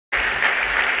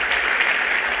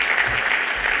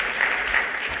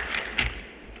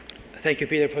Thank you,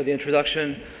 Peter, for the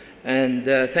introduction. And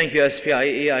thank you,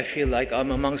 SPIE. I feel like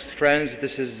I'm amongst friends.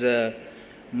 This is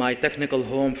my technical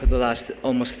home for the last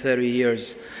almost 30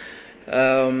 years.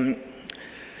 I'm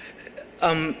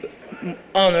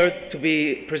honored to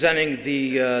be presenting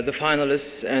the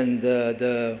finalists and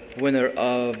the winner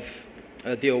of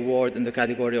the award in the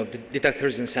category of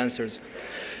detectors and sensors.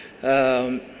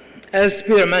 As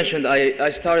Peter mentioned, I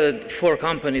started 4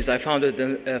 companies. I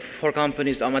founded 4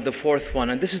 companies. I'm at the 4th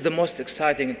one, and this is the most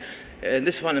exciting.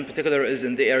 This one in particular is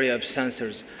in the area of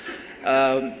sensors.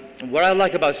 What I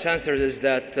like about sensors is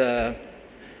that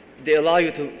they allow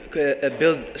you to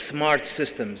build smart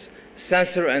systems.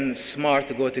 Sensor and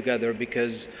smart go together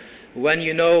because when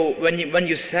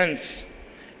you sense,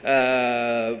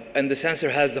 and the sensor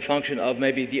has the function of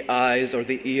maybe the eyes or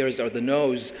the ears or the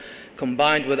nose,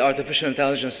 combined with artificial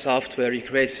intelligence software, you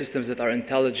create systems that are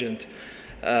intelligent,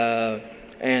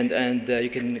 and you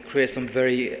can create some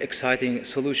very exciting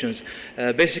solutions.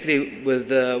 Basically, with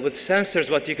sensors,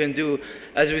 what you can do,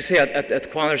 as we say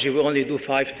at Quanergy, we only do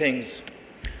 5 things.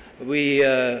 We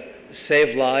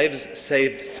save lives,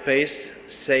 save space,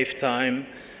 save time,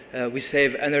 we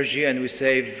save energy, and we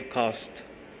save cost.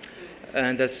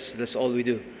 And that's all we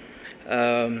do.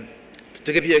 To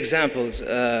give you examples,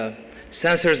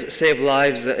 sensors save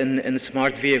lives in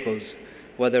smart vehicles,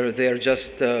 whether they're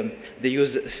just, they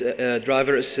use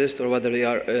driver assist or whether they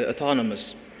are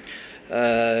autonomous.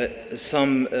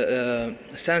 Some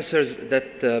sensors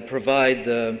that provide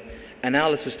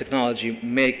analysis technology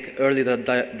make early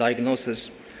diagnosis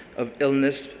of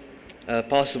illness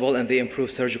possible, and they improve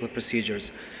surgical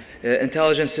procedures.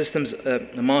 Intelligent systems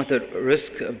monitor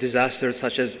risk of disasters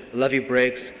such as levee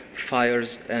breaks,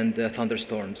 fires, and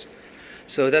thunderstorms.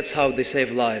 So that's how they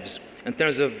save lives. In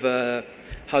terms of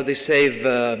how they save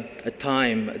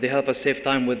time, they help us save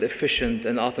time with efficient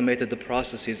and automated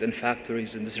processes in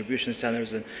factories and distribution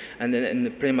centers and in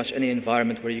pretty much any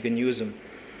environment where you can use them.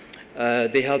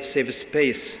 They help save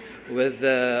space with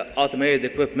automated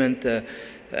equipment,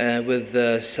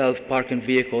 with self-parking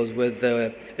vehicles, with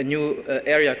a new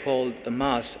area called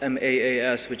MAS,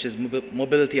 M-A-A-S, which is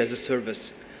Mobility as a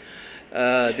Service.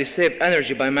 They save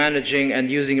energy by managing and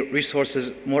using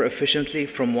resources more efficiently,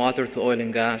 from water to oil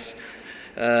and gas.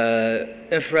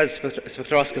 Infrared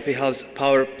spectroscopy helps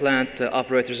power plant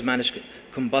operators manage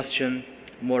combustion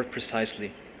more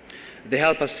precisely. They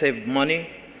help us save money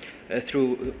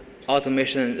through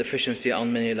automation and efficiency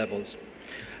on many levels.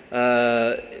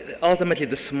 Ultimately,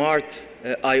 the smart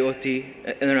IoT,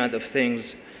 Internet of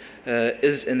Things,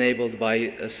 is enabled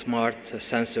by smart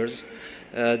sensors.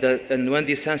 And when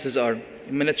these sensors are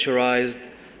miniaturized,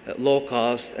 low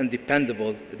cost, and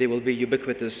dependable, they will be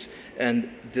ubiquitous, and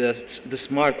the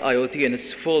smart IoT in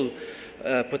its full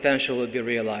potential will be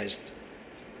realized.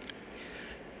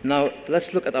 Now,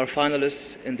 let's look at our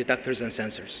finalists in detectors and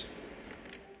sensors.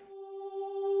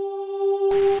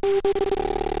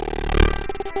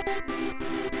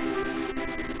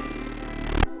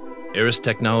 Aris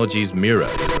Technologies' Mira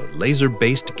is a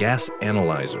laser-based gas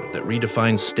analyzer that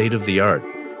redefines state-of-the-art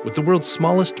with the world's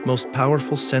smallest, most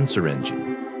powerful sensor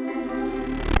engine.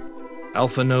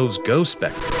 ALPhANov's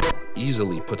GoSpectro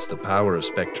easily puts the power of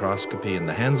spectroscopy in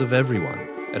the hands of everyone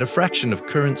at a fraction of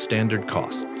current standard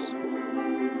costs.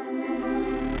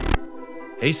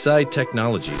 SPIE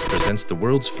Technologies presents the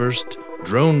world's first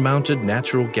drone-mounted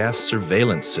natural gas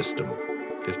surveillance system,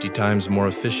 50 times more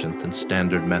efficient than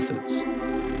standard methods.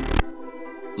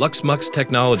 LuxMux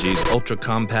Technologies'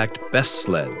 ultra-compact BEST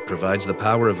sled provides the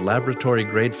power of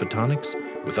laboratory-grade photonics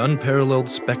with unparalleled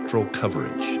spectral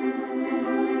coverage.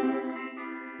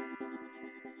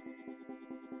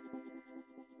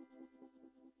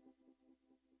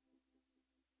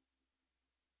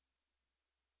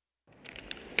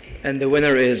 And the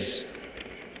winner is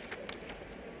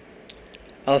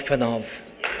ALPhANov.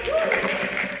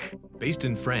 Based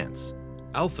in France,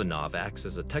 ALPhANov acts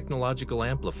as a technological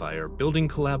amplifier, building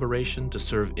collaboration to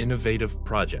serve innovative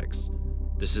projects.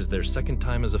 This is their 2nd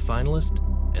time as a finalist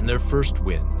and their 1st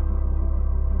win.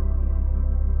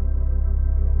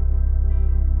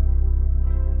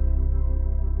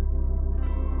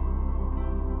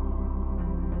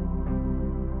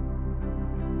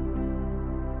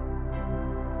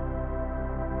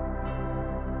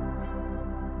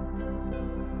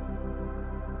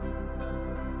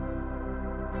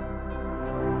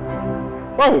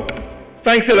 Wow,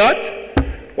 thanks a lot.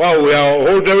 Wow, we are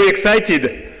all very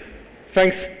excited.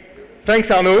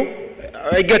 Thanks Arnaud.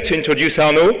 I got to introduce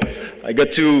Arnaud. I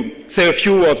got to say a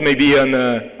few words maybe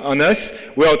on us.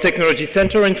 We are a technology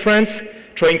center in France,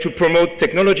 trying to promote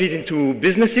technologies into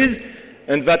businesses,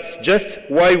 and that's just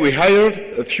why we hired,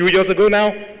 a few years ago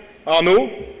now, Arnaud,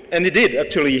 and he did,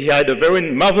 actually. He had a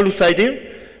very marvelous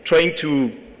idea, trying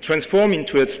to transform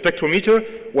into a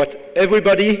spectrometer what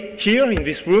everybody here in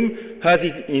this room has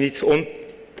it in its own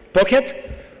pocket.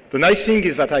 The nice thing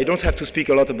is that I don't have to speak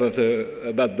a lot about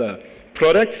the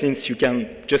product, since you can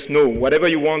just know whatever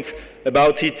you want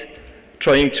about it,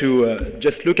 trying to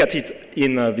just look at it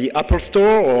in the Apple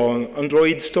Store or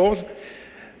Android stores.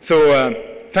 So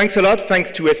thanks a lot.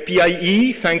 Thanks to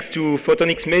SPIE, thanks to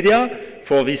Photonics Media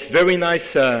for this very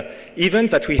nice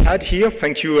event that we had here.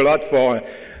 Thank you a lot for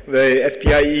the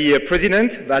SPIE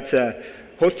president that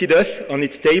hosted us on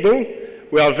its table.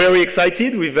 We are very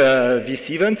excited with this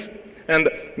event. And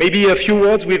maybe a few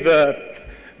words with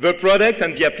the product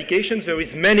and the applications. There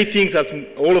is many things, as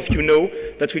all of you know,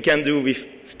 that we can do with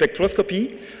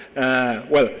spectroscopy.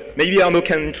 Well, maybe Arnaud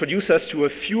can introduce us to a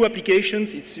few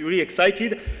applications. It's really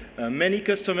excited. Many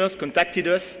customers contacted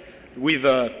us with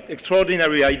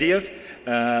extraordinary ideas.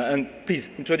 And please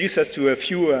introduce us to a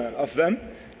few of them,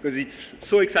 because it's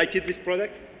so excited, this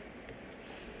product.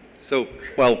 So,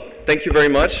 well, thank you very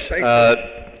much.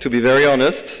 To be very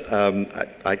honest,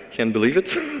 I can't believe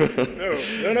it.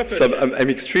 No, not so I'm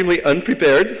extremely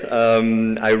unprepared.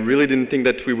 I really didn't think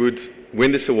that we would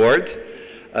win this award.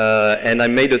 And I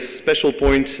made a special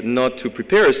point not to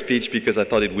prepare a speech because I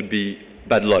thought it would be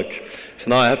bad luck. So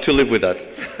now I have to live with that.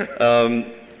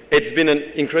 It's been an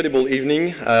incredible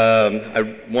evening. I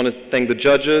want to thank the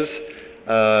judges.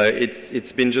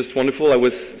 It's been just wonderful. I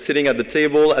was sitting at the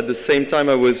table. At the same time,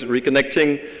 I was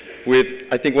reconnecting with,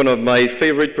 I think, one of my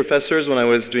favorite professors when I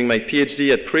was doing my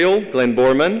PhD at Creel, Glenn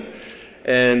Borman.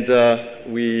 And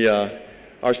we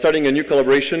are starting a new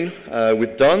collaboration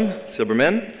with Don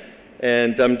Silberman.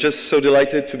 And I'm just so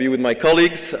delighted to be with my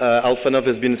colleagues. ALPhANov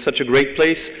has been such a great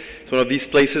place. It's one of these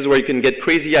places where you can get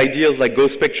crazy ideas like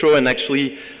GoSpectro and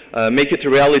actually make it a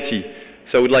reality.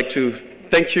 So I would like to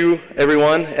thank you,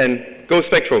 everyone, and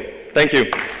GoSpectro. Thank you.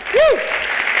 Woo!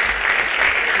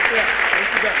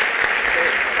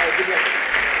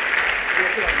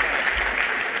 Good luck.